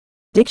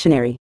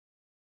Dictionary.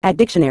 At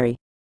dictionary.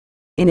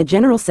 In a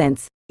general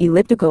sense,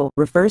 elliptical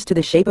refers to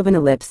the shape of an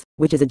ellipse,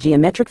 which is a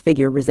geometric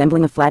figure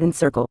resembling a flattened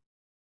circle.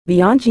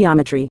 Beyond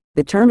geometry,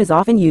 the term is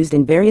often used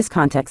in various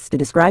contexts to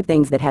describe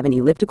things that have an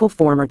elliptical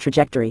form or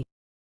trajectory.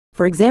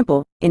 For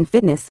example, in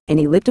fitness, an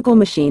elliptical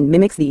machine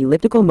mimics the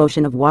elliptical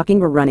motion of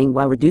walking or running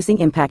while reducing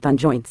impact on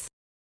joints.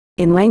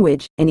 In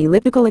language, an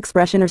elliptical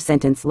expression or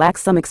sentence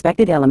lacks some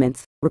expected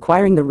elements,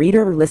 requiring the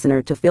reader or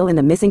listener to fill in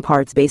the missing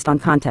parts based on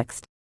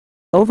context.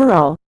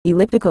 Overall,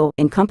 elliptical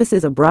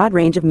encompasses a broad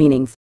range of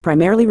meanings,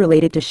 primarily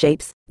related to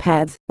shapes,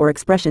 paths, or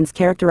expressions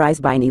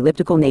characterized by an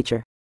elliptical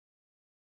nature.